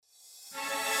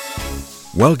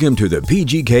Welcome to the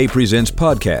PGK Presents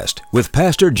podcast with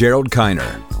Pastor Gerald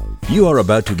Kiner. You are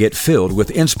about to get filled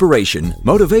with inspiration,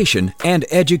 motivation, and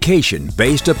education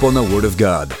based upon the Word of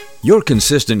God. Your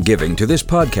consistent giving to this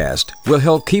podcast will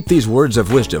help keep these words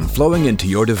of wisdom flowing into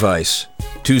your device.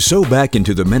 To sow back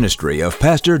into the ministry of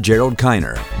Pastor Gerald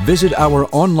Kiner, visit our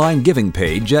online giving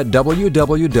page at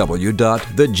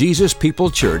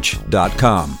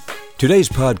www.thejesuspeoplechurch.com. Today's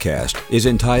podcast is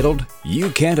entitled,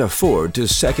 You Can't Afford to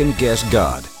Second Guess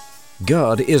God.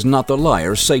 God is not the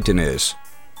liar Satan is.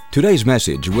 Today's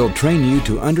message will train you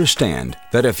to understand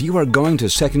that if you are going to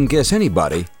second guess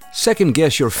anybody, second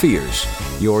guess your fears,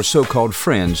 your so-called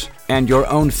friends, and your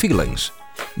own feelings,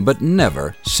 but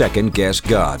never second guess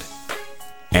God.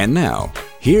 And now,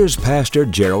 here's Pastor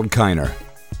Gerald Kiner.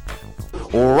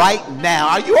 Right now,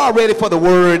 are you all ready for the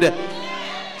word?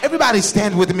 Everybody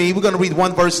stand with me. We're going to read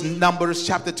one verse, Numbers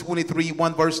chapter 23,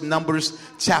 one verse, Numbers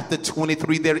chapter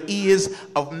 23. There is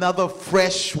another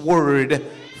fresh word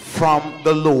from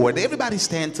the Lord. Everybody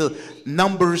stand to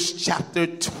Numbers chapter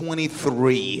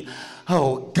 23.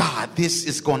 Oh God, this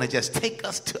is going to just take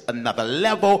us to another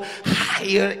level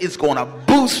higher. It's going to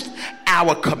boost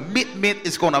our commitment.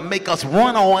 It's going to make us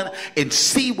run on and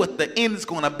see what the end is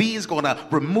going to be. It's going to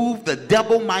remove the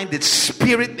devil-minded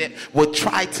spirit that will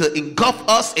try to engulf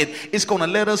us. And it's going to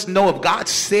let us know if God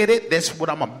said it, that's what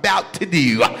I'm about to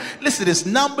do. Listen to this,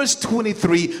 Numbers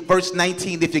 23, verse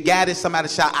 19. If you got it, somebody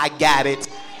shout, I got it.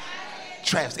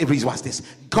 Travis, everybody watch this.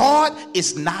 God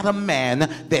is not a man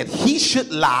that he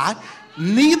should lie,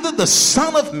 neither the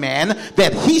son of man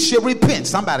that he should repent.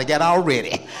 Somebody got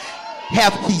already.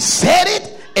 Have he said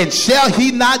it, and shall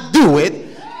he not do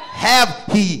it? Have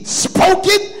he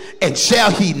spoken, and shall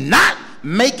he not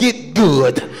make it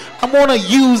good? I'm going to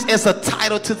use as a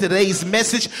title to today's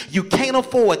message, you can't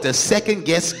afford to second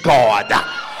guess God.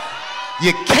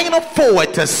 You can't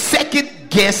afford to second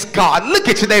guess God. Look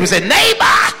at your neighbor and say, neighbor,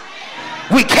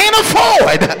 we can't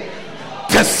afford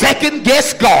to second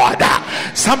guess God.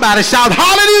 Somebody shout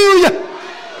hallelujah.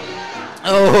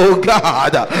 Oh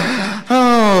God.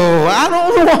 Oh, I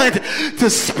don't want to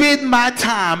spend my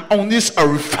time on this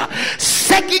earth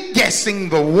second guessing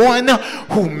the one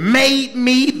who made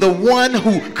me, the one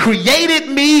who created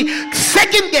me,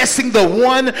 second guessing the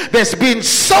one that's been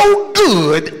so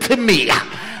good to me.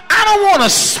 I don't want to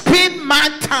spend my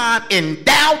time in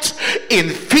doubt, in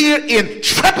fear, in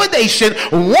trepidation,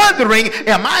 wondering,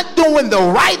 am I doing the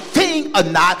right thing or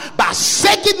not, by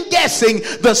second guessing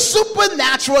the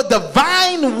supernatural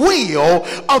divine will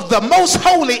of the most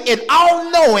holy and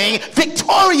all-knowing,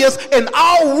 victorious and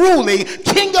all-ruling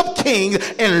King of Kings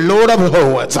and Lord of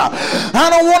Lords. I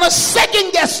don't want to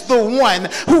second guess the one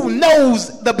who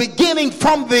knows the beginning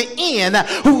from the end,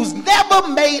 who's never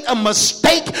made a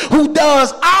mistake, who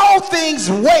does all things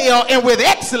well and with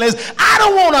excellence. I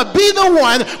don't want to be the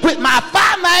one with my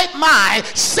finite mind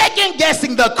second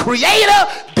guessing the creator,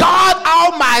 God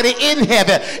Almighty in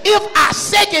heaven. If I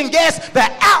second guess the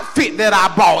outfit that I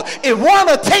bought and want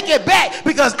to take it back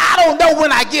because I don't know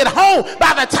when I get home,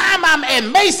 by the time I'm at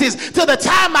Macy's to the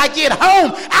time I get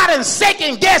home, I done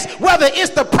second guess whether it's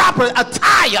the proper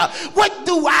attire. What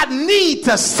do I need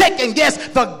to second guess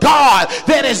the God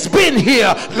that has been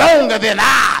here longer than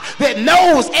I, that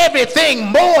knows everything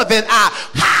more than I?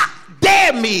 How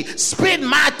dare me spend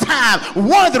my time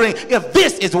wondering if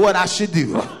this is what I should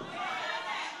do?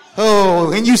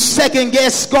 Oh, and you second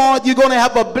guess God, you're going to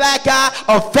have a black eye,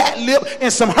 a fat lip, and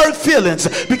some hurt feelings,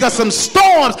 because some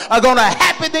storms are going to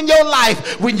happen in your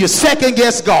life when you second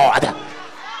guess God.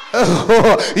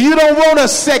 Oh, you don't want to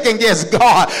second guess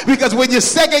God, because when you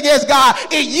second guess God,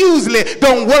 it usually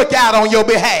don't work out on your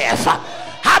behalf.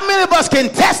 How many of us can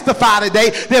testify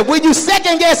today that when you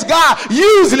second guess God,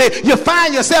 usually you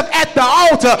find yourself at the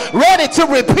altar ready to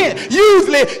repent?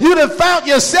 Usually you done found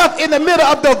yourself in the middle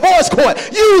of divorce court.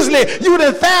 Usually you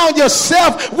done found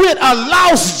yourself with a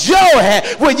lost joy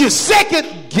when you second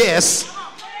guess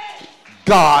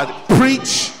God.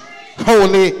 Preach,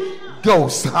 Holy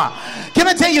Ghost. Can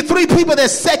I tell you 3 people that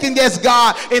second guess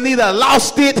God and either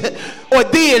lost it or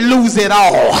did lose it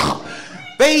all?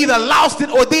 They either lost it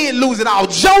or did lose it all.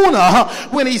 Jonah,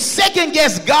 when he second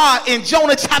guessed God in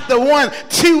Jonah chapter 1,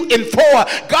 2, and 4,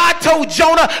 God told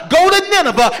Jonah, go to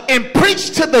Nineveh and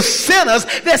preach to the sinners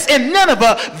that's in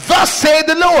Nineveh. Thus said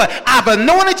the Lord, I've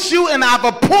anointed you and I've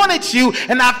appointed you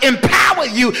and I've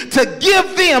empowered you to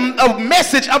give them a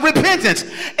message of repentance.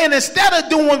 And instead of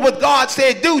doing what God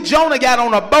said do, Jonah got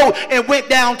on a boat and went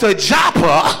down to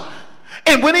Joppa.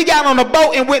 And when he got on the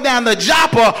boat and went down to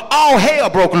Joppa, all hell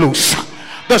broke loose.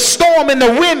 The storm and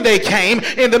the wind, they came,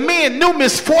 and the men knew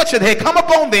misfortune had come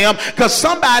upon them because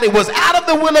somebody was out of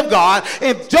the will of God.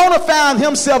 And Jonah found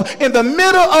himself in the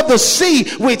middle of the sea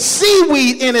with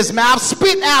seaweed in his mouth,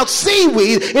 spitting out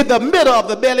seaweed in the middle of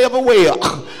the belly of a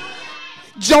whale.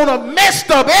 Jonah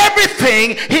messed up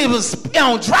everything. He was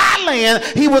on dry land.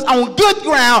 He was on good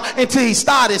ground until he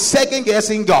started second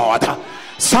guessing God.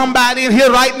 Somebody in here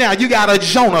right now, you got a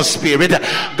Jonah spirit.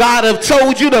 God have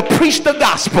told you to preach the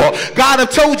gospel. God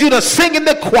have told you to sing in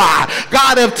the choir.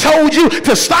 God have told you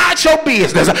to start your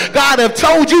business. God have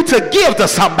told you to give to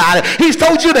somebody. He's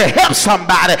told you to help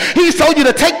somebody. He's told you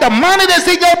to take the money that's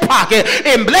in your pocket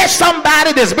and bless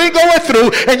somebody that's been going through,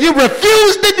 and you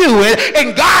refuse to do it.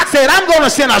 And God said, I'm going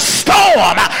to send a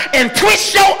storm and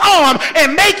twist your arm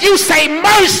and make you say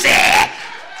mercy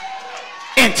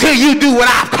until you do what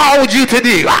I've called you to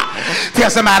do. Tell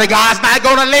somebody, God's not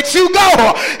going to let you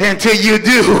go until you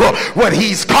do what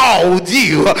he's called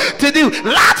you to do.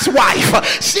 Lot's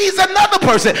wife, she's another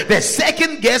person that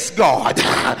second guessed God.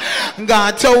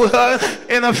 God told her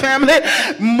and her family,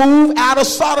 move out of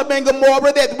Sodom and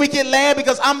Gomorrah, that wicked land,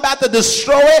 because I'm about to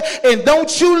destroy it, and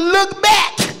don't you look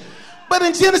back. But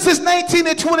in Genesis 19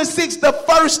 and 26, the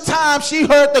first time she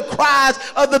heard the cries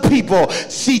of the people,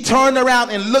 she turned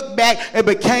around and looked back and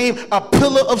became a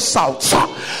pillar of salt.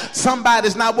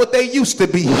 Somebody's not what they used to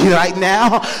be right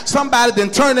now. Somebody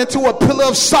then turned into a pillar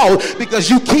of salt because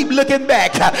you keep looking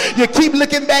back. You keep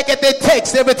looking back at their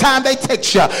text every time they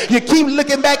text you. You keep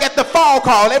looking back at the phone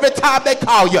call every time they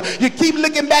call you. You keep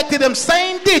looking back to them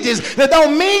same digits that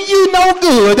don't mean you no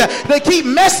good. They keep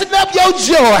messing up your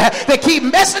joy. They keep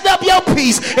messing up your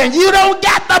peace, and you don't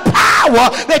got the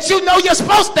power that you know you're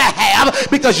supposed to have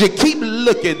because you keep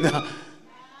looking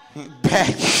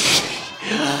back.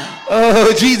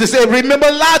 Oh, Jesus said,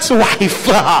 remember Lot's wife.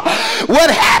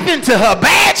 What happened to her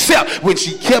bad self when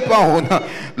she kept on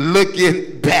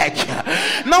looking back?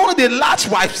 Not only did Lot's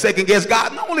wife second guess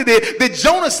God, not only did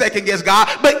Jonah second guess God,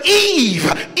 but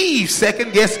Eve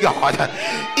second guessed God.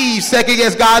 Eve second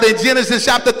guessed God. In Genesis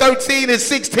chapter 13 and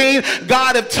 16,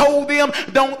 God have told them,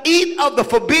 don't eat of the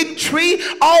forbidden tree.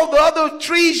 All the other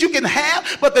trees you can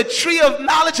have, but the tree of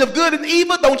knowledge of good and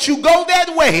evil, don't you go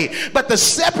that way. But the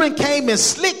serpent came and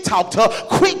slick talked her,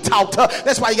 quick talked her.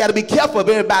 That's why you got to be careful of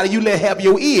everybody you let have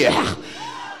your ear.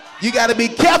 You got to be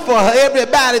careful of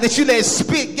everybody that you let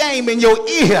spit game in your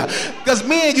ear. Because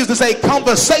men used to say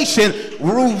conversation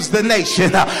rules the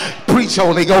nation. Preach,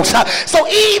 Holy Ghost. So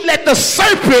Eve let the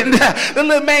serpent, the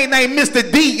little man named Mr.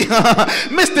 D,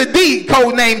 Mr. D,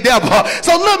 code named Devil.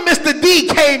 So little Mr. D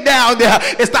came down there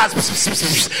and starts,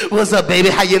 what's up, baby?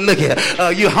 How you looking?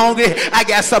 You hungry? I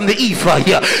got something to eat for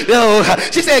you.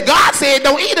 She said, God said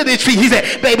don't eat of this tree. He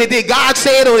said, baby, did God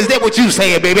say it, or is that what you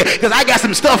saying, baby? Because I got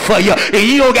some stuff for you, and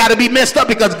you don't got to be messed up,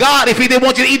 because God, if he didn't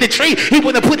want you to eat the tree, he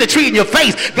wouldn't have put the tree in your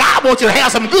face. God wants you to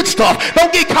have some good stuff.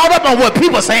 Don't get caught up on what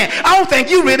people are saying. I don't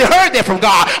think you really heard that from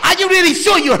God. Are you really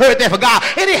sure you heard that from God?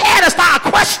 And he had to start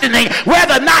questioning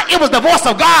whether or not it was the voice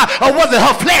of God, or was it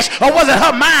her flesh, or was it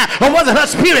her mind, or was it her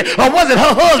spirit, or was it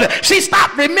her husband? She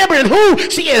stopped remembering who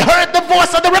she had heard the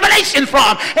voice of the revelation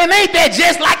from. And ain't that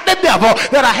just like the devil,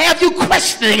 that I have you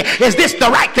questioning, is this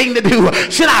the right thing to do?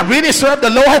 Should I really serve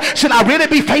the Lord? Should I really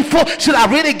be faithful? Should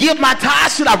I really give my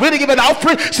tithes? Should I really give an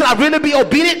offering? Should I really be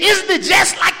obedient? Isn't it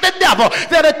just like the devil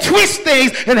that'll twist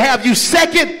things and have you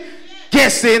second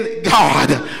guessing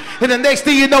God? And the next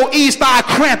thing you know, Eve started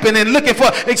cramping and looking for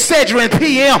Excedrin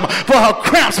PM for her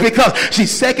cramps because she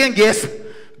second guessed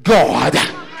God.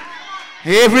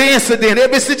 Every incident,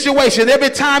 every situation, every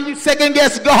time you second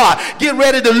guess God, get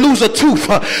ready to lose a tooth,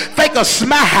 fake a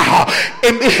smile,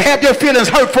 and have your feelings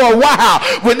hurt for a while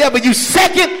whenever you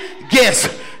second guess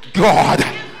God.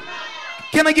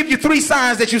 Can I give you 3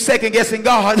 signs that you're second guessing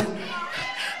God?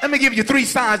 Let me give you 3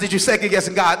 signs that you're second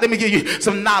guessing God. Let me give you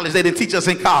some knowledge they didn't teach us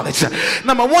in college.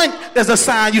 Number 1, there's a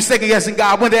sign you're second guessing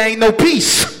God when there ain't no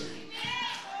peace.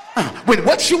 When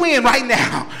what you in right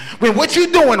now, when what you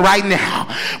doing right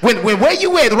now, when where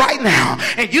you at right now,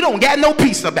 and you don't got no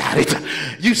peace about it,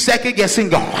 you second guessing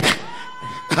God.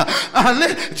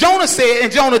 Jonah said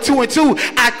in Jonah 2 and 2,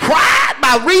 I cried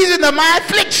by reason of my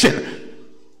affliction,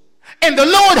 and the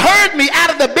Lord heard me.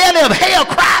 Out of the belly of hell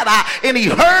cried I, and he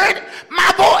heard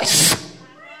my voice.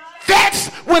 That's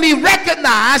when he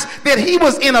recognized that he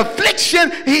was in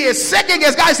affliction. He is second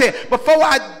guessed God. He said, before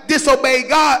I disobeyed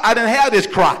God, I didn't have this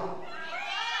cry.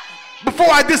 Before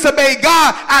I disobeyed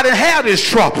God, I didn't have this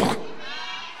trouble.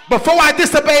 Before I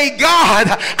disobeyed God,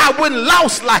 I wasn't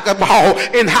lost like a ball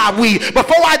in high weed.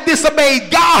 Before I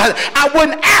disobeyed God, I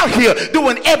wasn't out here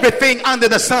doing everything under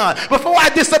the sun. Before I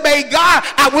disobeyed God,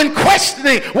 I wasn't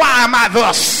questioning why am I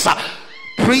thus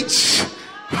Preach,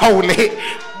 Holy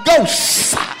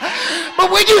Ghost. But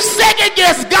when you second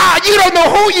guess God, you don't know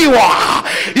who you are.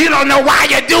 You don't know why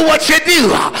you do what you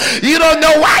do. You don't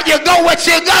know why you go what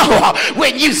you go.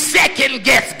 When you second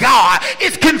guess God,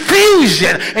 it's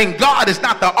confusion. And God is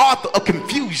not the author of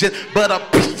confusion, but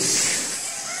of peace.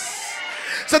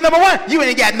 So number one, you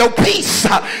ain't got no peace.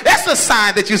 That's a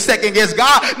sign that you second guess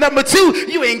God. Number two,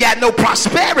 you ain't got no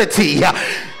prosperity.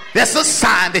 That's a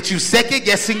sign that you second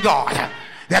guessing God.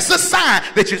 That's a sign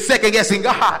that you're second guessing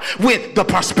God when the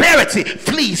prosperity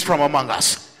flees from among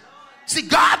us. See,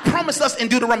 God promised us in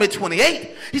Deuteronomy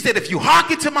 28. He said, if you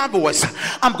hearken to my voice,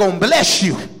 I'm going to bless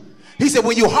you. He said,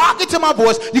 when you hearken to my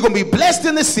voice, you're going to be blessed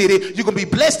in the city. You're going to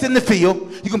be blessed in the field.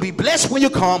 You're going to be blessed when you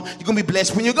come. You're going to be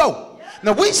blessed when you go.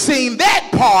 Now, we sing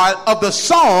that part of the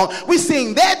song. We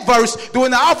sing that verse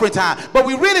during the offering time. But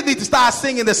we really need to start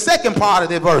singing the second part of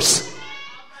that verse.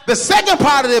 The second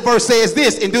part of that verse says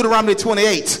this in Deuteronomy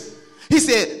 28. He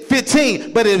said,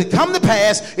 15, but it will come to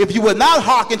pass, if you will not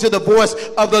hearken to the voice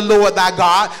of the Lord thy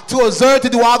God, to observe to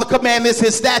do all the commandments,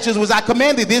 his statutes, which I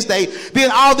commanded this day,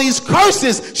 then all these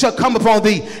curses shall come upon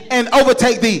thee and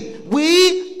overtake thee.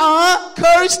 We are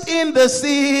cursed in the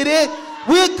city.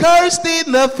 We're cursed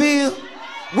in the field.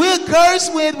 We're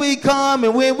cursed when we come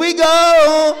and when we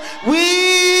go.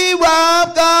 We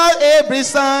rob God every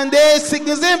Sunday.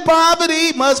 Sickness and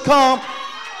poverty must come.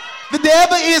 The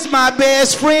devil is my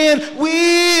best friend.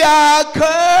 We are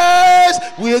cursed.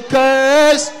 We're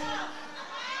cursed.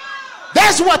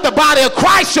 That's what the body of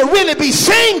Christ should really be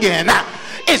singing,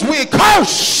 is we're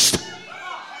cursed.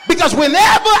 Because whenever,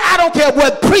 I don't care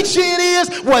what preacher it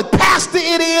is, what pastor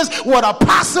it is, what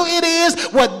apostle it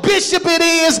is, what bishop it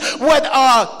is, what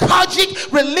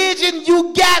Kojic religion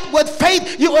you got, what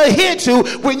faith you adhere to,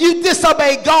 when you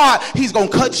disobey God, he's going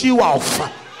to cut you off.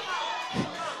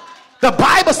 The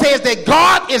Bible says that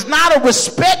God is not a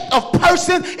respect of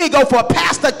person. It goes for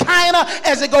Pastor Kiner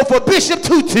as it goes for Bishop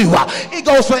Tutu. It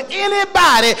goes for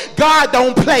anybody. God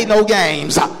don't play no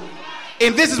games.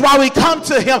 And this is why we come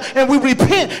to him and we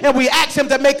repent and we ask him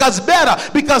to make us better,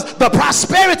 because the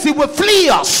prosperity will flee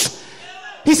us.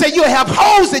 He said you'll have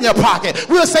holes in your pocket.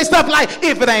 We'll say stuff like,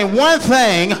 if it ain't one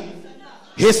thing,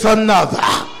 it's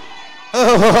another.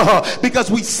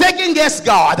 Because we second guess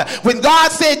God. When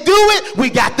God said do it, we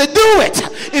got to do it.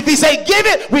 If he say give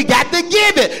it, we got to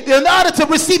give it in order to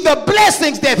receive the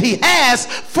blessings that he has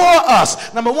for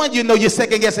us. Number one, you know you're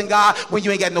second guessing God when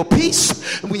you ain't got no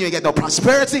peace, when you ain't got no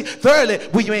prosperity. Thirdly,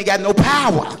 when you ain't got no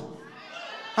power.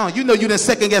 You know you didn't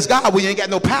second guess God when you ain't got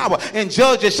no power. In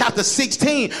Judges chapter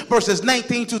 16 verses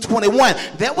 19 to 21,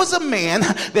 there was a man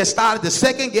that started to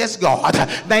second guess God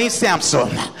named Samson.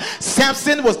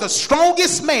 Samson was the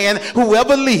strongest man who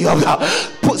ever lived.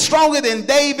 Stronger than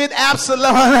David,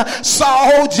 Absalom,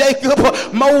 Saul, Jacob,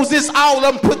 Moses, all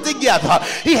of them put together.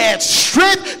 He had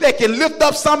strength that can lift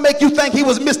up some, make you think he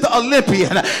was Mr.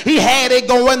 Olympian. He had it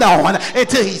going on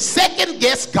until he second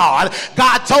guessed God.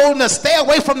 God told him to stay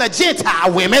away from the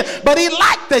Gentile women, but he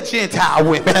liked the Gentile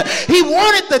women. He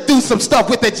wanted to do some stuff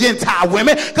with the Gentile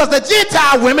women because the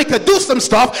Gentile women could do some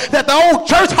stuff that the old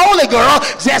church holy girl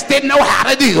just didn't know how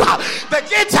to do. The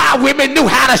Gentile women knew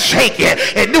how to shake it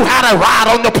and knew how to ride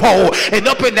on the pole and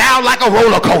up and down like a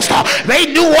roller coaster. They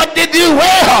knew what to do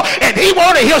well, and he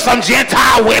wanted to hear some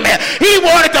Gentile women. He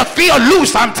wanted to feel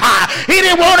loose sometime. He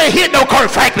didn't want to hear no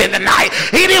Kurt Franklin tonight.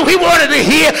 He wanted to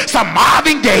hear some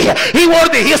Marvin Gaye. He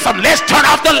wanted to hear some Let's Turn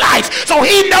Off the Lights. So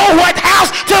he know what house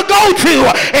to go to,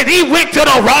 and he went to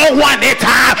the wrong one that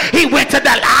time. He went to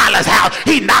Delilah's house.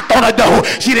 He knocked on the door.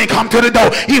 She didn't come to the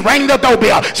door. He rang the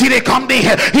doorbell. She didn't come in.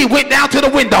 He went down to the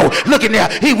window looking there.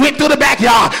 He went through the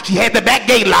backyard. She had the back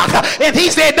gate locked, and he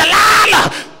said,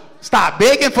 Delilah, stop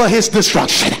begging for his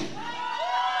destruction.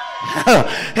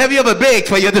 Have you ever begged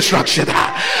for your destruction?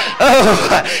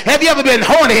 Have you ever been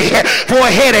horny for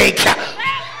a headache?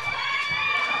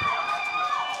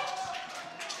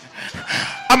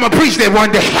 I'm going to preach that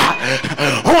one day.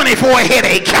 Horny for a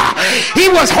headache. He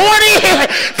was horny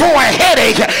for a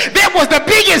headache. That was the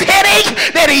biggest headache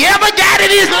that he ever got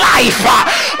in his life.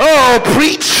 Oh,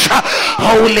 preach,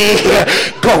 Holy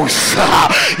Ghost.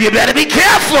 You better be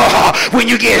careful when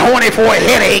you get horny for a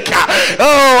headache.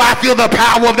 Oh, I feel the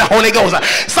power of the Holy Ghost.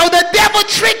 So the devil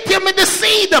tricked him and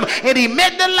deceived him. And he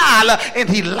met Delilah and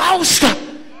he lost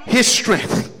his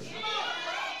strength.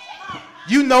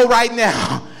 You know right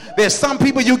now, there's some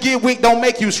people you get weak don't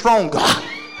make you stronger.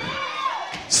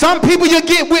 Some people you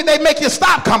get with, they make you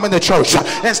stop coming to church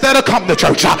instead of coming to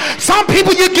church. Some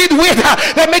people you get with,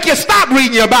 they make you stop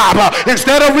reading your Bible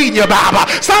instead of reading your Bible.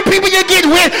 Some people you get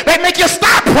with, they make you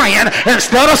stop praying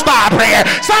instead of start praying.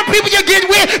 Some people you get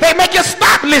with, they make you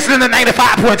stop listening to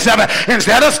 95.7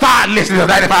 instead of start listening to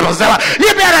 95.7.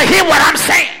 You better hear what I'm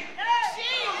saying.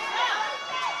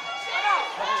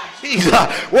 Jesus,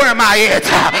 where am I at?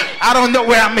 I don't know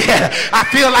where I'm at. I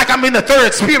feel like I'm in the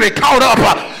third spirit caught up.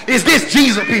 Is this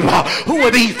Jesus people? Who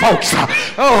are these folks?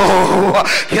 Oh,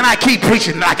 can I keep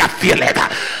preaching like I feel it?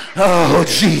 Oh,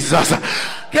 Jesus.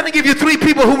 Can I give you 3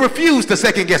 people who refuse to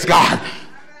second guess God?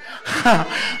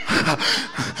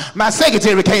 My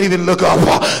secretary can't even look up.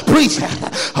 Preach,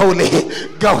 Holy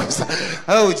Ghost.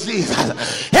 Oh,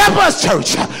 Jesus. Help us,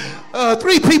 church.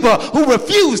 3 people who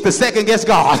refused to second guess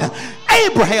God.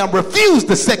 Abraham refused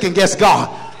to second guess God.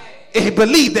 He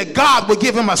believed that God would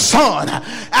give him a son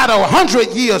at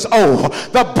 100 years old.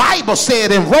 The Bible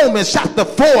said in Romans chapter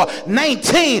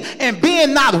 4:19, and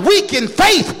being not weak in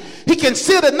faith, he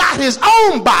considered not his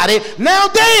own body now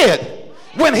dead,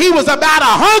 when he was about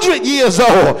 100 years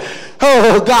old.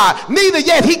 Oh God, neither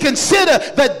yet he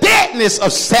considered the deadness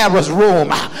of Sarah's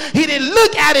womb. He didn't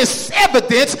look at his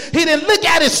evidence. He didn't look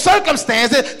at his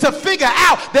circumstances to figure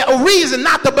out that a reason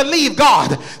not to believe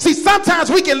God. See,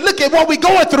 sometimes we can look at what we're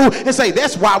going through and say,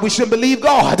 that's why we shouldn't believe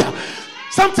God.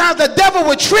 Sometimes the devil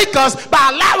would trick us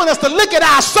by allowing us to look at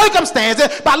our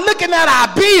circumstances, by looking at our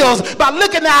bills, by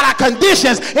looking at our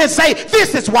conditions and say,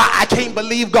 this is why I can't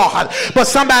believe God.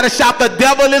 But somebody shout, the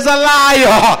devil is a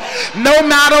liar. No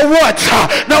matter what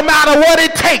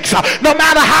it takes, no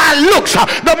matter how it looks,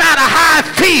 no matter how it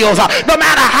feels, no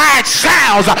matter how it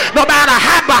sounds, no matter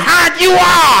how behind you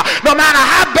are, no matter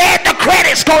how bad the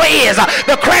credit score is,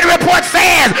 the credit report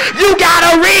says you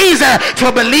got a reason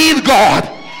to believe God.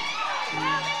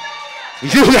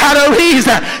 You got a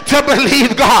reason to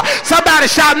believe God. Somebody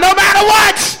shout, no matter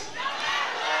what,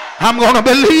 I'm going to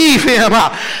believe him.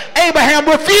 Abraham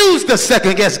refused to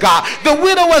second guess God. The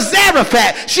widow of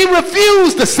Zarephath, she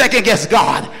refused to second guess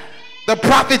God. The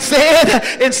prophet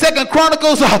said in 2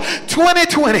 Chronicles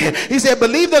 20:20, he said,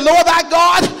 believe the Lord thy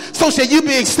God, so shall you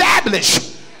be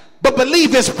established. But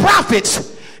believe his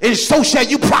prophets, and so shall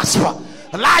you prosper.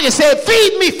 Elijah said,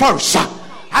 feed me first.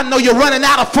 I know you're running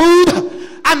out of food.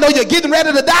 I know you're getting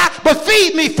ready to die, but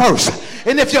feed me first.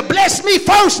 And if you bless me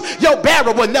first, your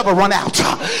barrel will never run out.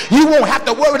 You won't have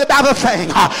to worry about a thing.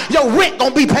 Your rent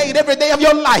gonna be paid every day of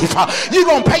your life. You're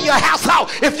gonna pay your house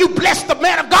out. If you bless the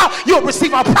man of God, you'll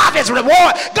receive a prophet's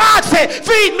reward. God said,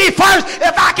 feed me first.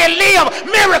 If I can live,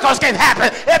 miracles can happen.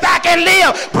 If I can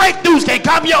live, breakthroughs can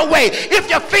come your way. If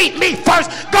you feed me first,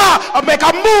 God will make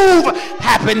a move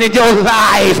happen in your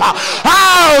life.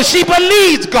 Oh, she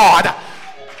believes God.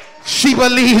 She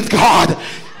believed God.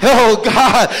 Oh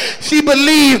God, she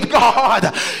believed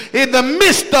God in the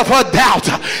midst of her doubt,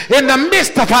 in the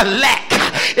midst of her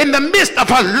lack, in the midst of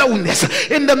her lowness,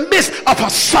 in the midst of her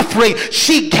suffering.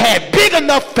 She had big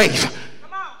enough faith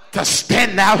to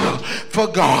stand out for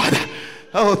God.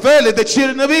 Oh, thirdly, the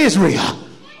children of Israel,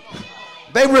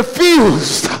 they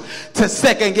refused to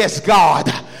second guess God.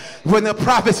 When the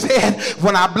prophet said,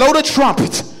 when I blow the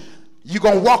trumpet, you're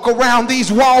going to walk around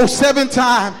these walls 7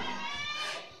 times.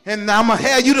 And I'm going to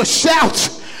have you to shout,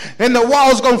 and the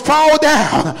wall's going to fall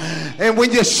down. And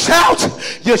when you shout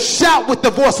with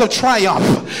the voice of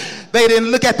triumph. They didn't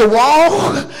look at the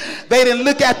wall. They didn't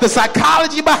look at the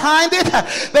psychology behind it.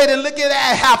 They didn't look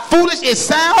at how foolish it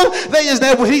sounds. They just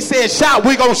said, when he said shout,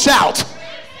 we're going to shout.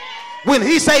 When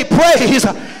he say praise,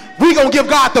 we're going to give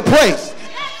God the praise.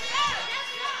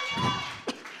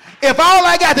 If all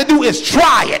I got to do is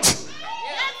try it,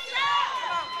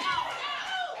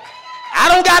 I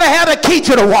don't got to have the key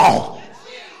to the wall.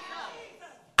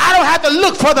 I don't have to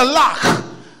look for the lock.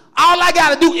 All I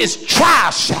got to do is try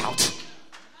a shout.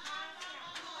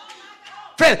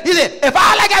 Friend, he said, if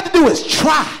all I got to do is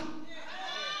try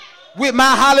with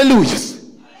my hallelujahs,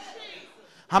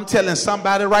 I'm telling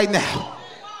somebody right now,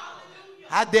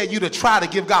 I dare you to try to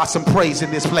give God some praise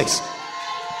in this place.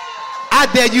 I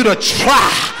dare you to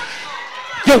try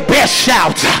your best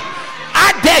shout.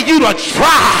 I dare you to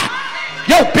try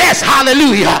your best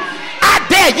hallelujah. I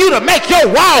dare you to make your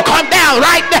wall come down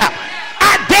right now.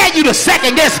 I dare you to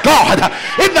second guess God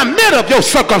in the middle of your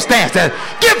circumstances.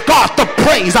 Give God the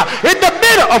praise in the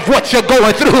middle of what you're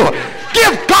going through.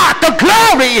 Give God the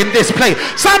glory in this place.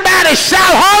 Somebody shout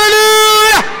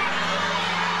hallelujah.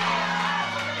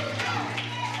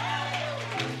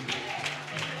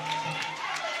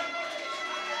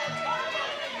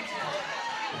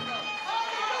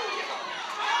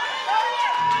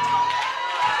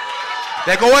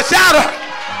 There go a shouter.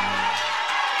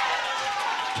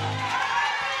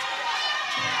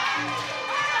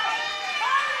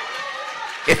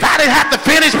 If I didn't have to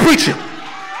finish preaching,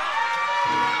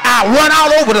 I'd run all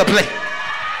over the place.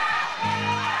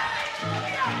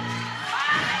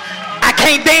 I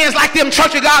can't dance like them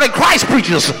Church of God in Christ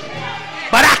preachers,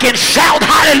 but I can shout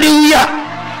hallelujah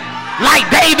like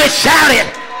David shouted.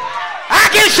 I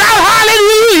can shout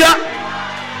hallelujah.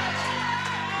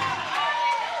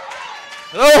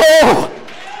 Oh,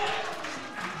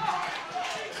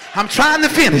 I'm trying to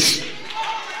finish.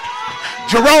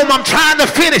 Jerome, I'm trying to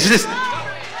finish this,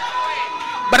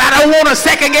 but I don't want to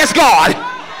second guess God.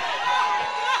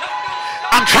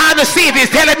 I'm trying to see if he's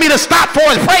telling me to stop for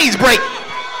his praise break,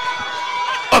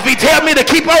 or if he tells me to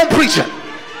keep on preaching.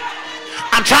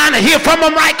 I'm trying to hear from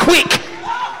him right quick,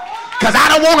 because I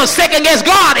don't want to second guess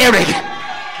God, Eric.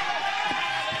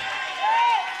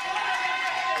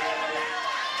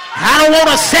 I don't want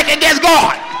to second guess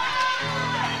God.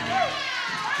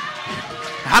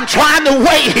 I'm trying to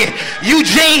wait,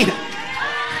 Eugene,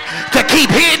 to keep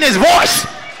hearing his voice.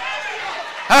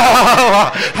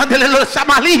 I'm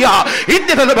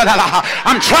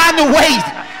trying to wait,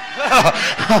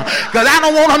 because I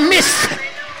don't want to miss.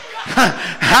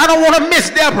 I don't want to miss,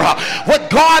 Deborah, what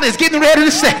God is getting ready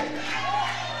to say.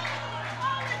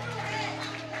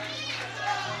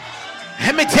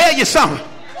 Let me tell you something.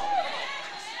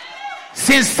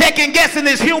 Since second guessing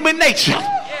is human nature,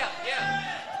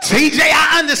 TJ,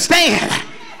 I understand.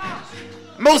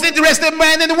 Most interesting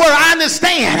man in the world, I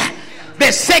understand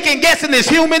that second guessing is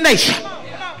human nature.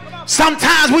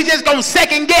 Sometimes we just gonna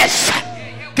second guess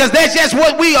because that's just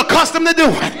what we accustomed to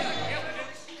doing.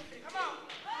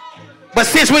 But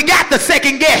since we got the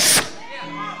second guess,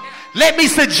 let me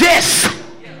suggest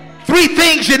 3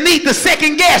 things you need to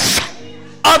second guess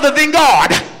other than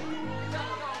God.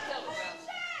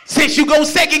 Since you gonna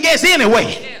second guess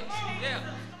anyway,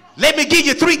 let me give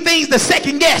you 3 things to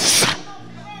second guess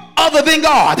other than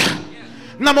God.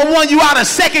 Number 1, you ought to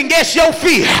second guess your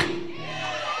fear.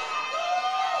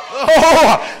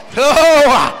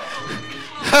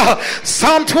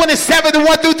 Psalm 27,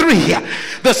 1 through 3.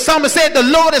 The psalmist said, the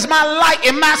Lord is my light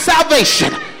and my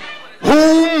salvation.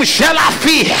 Whom shall I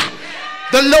fear?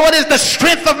 The Lord is the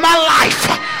strength of my life.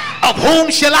 Of whom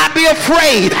shall I be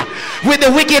afraid? When the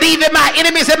wicked, even my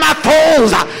enemies and my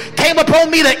foes, came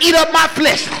upon me to eat up my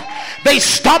flesh, they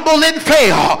stumble and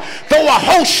fail. Though a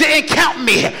host should encamp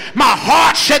me, my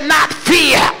heart should not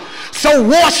fear. So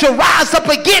war shall rise up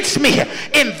against me.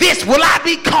 In this will I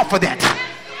be confident.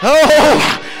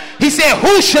 Oh, he said,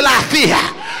 who shall I fear?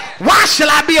 Why shall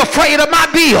I be afraid of my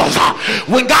bills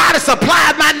when God has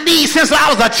supplied my needs since I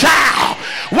was a child?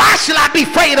 Why shall I be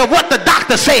afraid of what the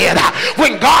doctor said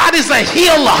when God is a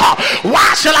healer?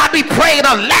 Why shall I be afraid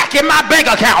of lack in my bank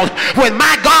account when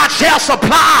my God shall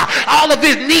supply all of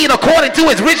his need according to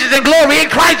his riches and glory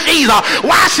in Christ Jesus?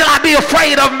 Why shall I be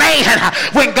afraid of man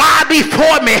when God be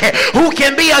for me? Who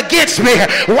can be against me?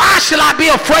 Why shall I be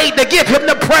afraid to give him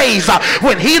the praise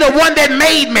when he the one that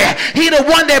made me, he the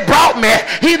one that brought me,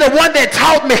 he the one that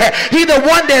taught me, he the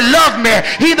one that loved me,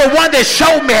 he the one that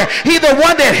showed me, he the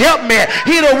one that helped me,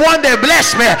 he the one that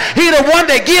blessed me, he the one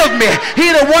that give me,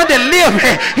 he the one that lived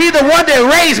me, he the one that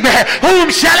raised me.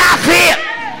 Whom shall I fear?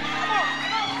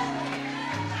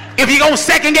 If you're gonna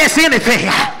second guess anything,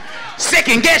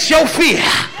 second guess your fear.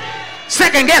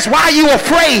 Second guess why you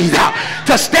afraid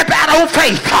to step out on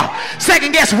faith.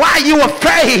 Second guess why you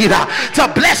afraid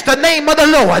to bless the name of the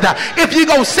Lord. If you're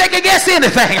gonna second guess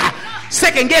anything,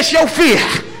 second guess your fear.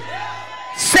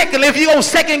 Secondly, if you're going to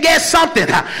second guess something,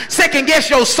 second guess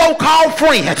your so-called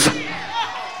friends.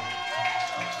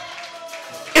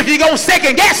 If you're going to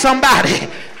second guess somebody,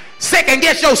 second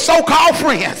guess your so-called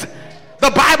friends.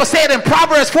 The Bible said in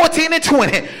Proverbs 14 and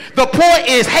 20, the poor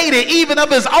is hated even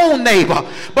of his own neighbor,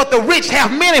 but the rich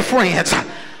have many friends.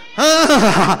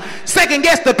 Second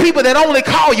guess the people that only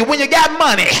call you when you got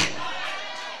money.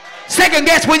 Second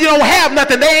guess when you don't have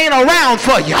nothing, they ain't around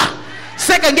for you.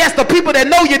 Second guess the people that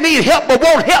know you need help but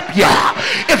won't help you.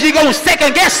 If you're going to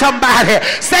second guess somebody,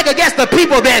 second guess the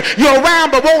people that you're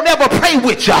around but won't ever pray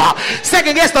with you.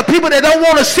 Second guess the people that don't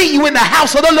want to see you in the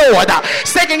house of the Lord.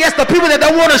 Second guess the people that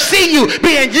don't want to see you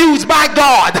being used by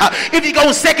God. If you're going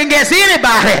to second guess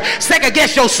anybody, second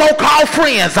guess your so-called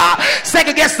friends.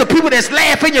 Second guess the people that's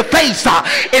laugh in your face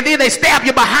and then they stab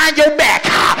you behind your back.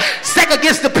 Second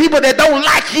guess the people that don't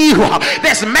like you,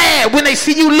 that's mad when they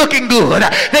see you looking good.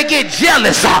 They get jealous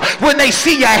when they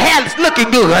see your hair looking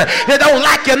good. They don't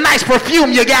like your nice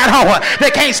perfume you got on.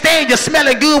 They can't stand you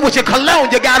smelling good with your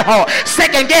cologne you got on.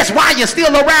 Second guess why you're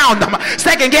still around them.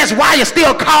 Second guess why you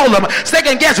still call them.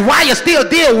 Second guess why you still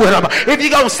deal with them. If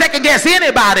you're going to second guess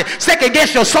anybody, second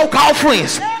guess your so-called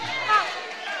friends.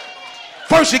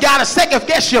 First you got to second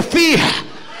guess your fear.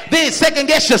 Then second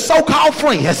guess your so-called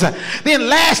friends. Then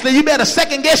lastly, you better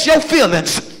second guess your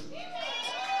feelings.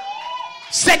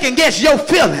 Second guess your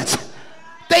feelings.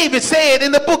 David said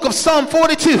in the book of Psalm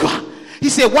 42, he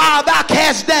said, while thou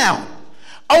cast down,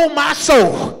 O my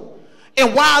soul,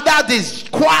 and while thou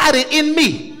disquieted in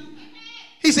me,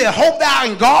 he said, hope thou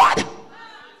in God,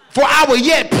 for I will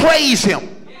yet praise him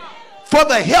for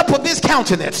the help of his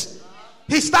countenance.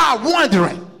 He started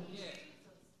wondering.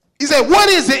 He said, what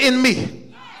is it in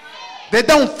me that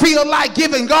don't feel like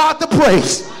giving God the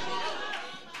praise?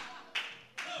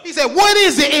 He said, what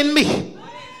is it in me,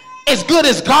 as good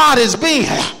as God has been,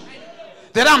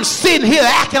 that I'm sitting here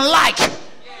acting like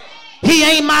he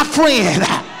ain't my friend?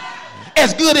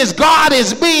 As good as God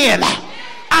has been,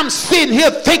 I'm sitting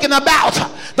here thinking about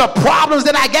the problems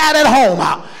that I got at home,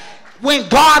 when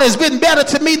God has been better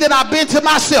to me than I've been to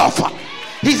myself.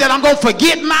 He said, I'm going to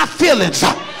forget my feelings.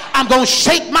 I'm going to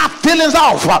shake my feelings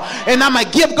off, and I'm going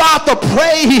to give God the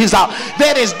praise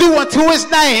that is due unto his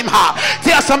name.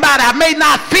 Tell somebody, I may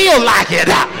not feel like it,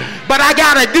 but I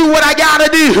got to do what I got to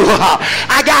do.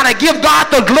 I got to give God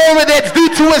the glory that's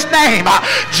due to his name.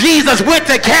 Jesus went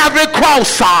to Calvary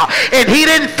cross, and he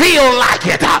didn't feel like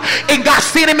it. In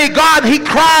Gethsemane garden, he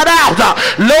cried out,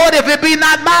 Lord, if it be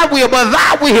not my will, but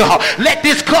thy will, let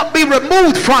this cup be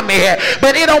removed from me.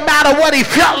 But it don't matter what he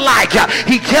felt like.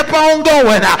 He kept on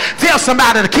going. Tell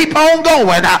somebody to keep on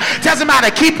going. Tell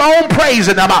somebody to keep on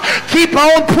praising them. Keep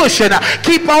on pushing.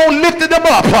 Keep on lifting them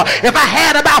up. If I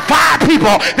had about 5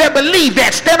 people that believe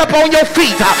that, stand up on your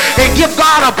feet and give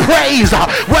God a praise,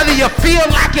 whether you feel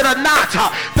like it or not.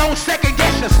 Don't second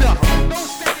guess yourself.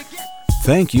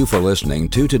 Thank you for listening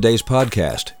to today's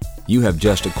podcast. You have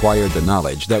just acquired the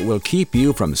knowledge that will keep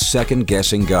you from second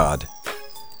guessing God.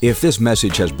 If this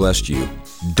message has blessed you,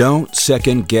 don't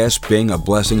second guess being a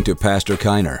blessing to Pastor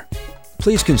Kiner.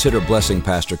 Please consider blessing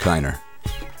Pastor Kiner.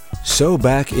 Sow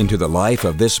back into the life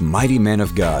of this mighty man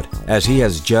of God as he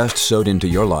has just sowed into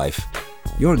your life.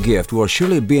 Your gift will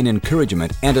surely be an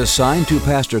encouragement and a sign to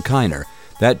Pastor Kiner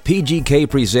that PGK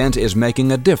Presents is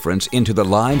making a difference into the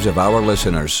lives of our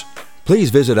listeners.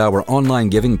 Please visit our online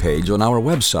giving page on our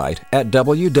website at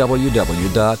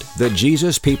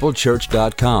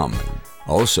www.thejesuspeoplechurch.com.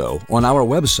 Also, on our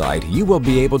website, you will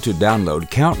be able to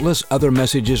download countless other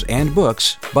messages and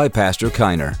books by Pastor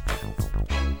Kiner.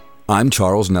 I'm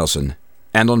Charles Nelson,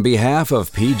 and on behalf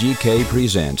of PGK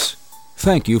Presents,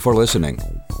 thank you for listening.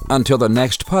 Until the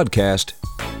next podcast,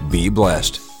 be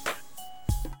blessed.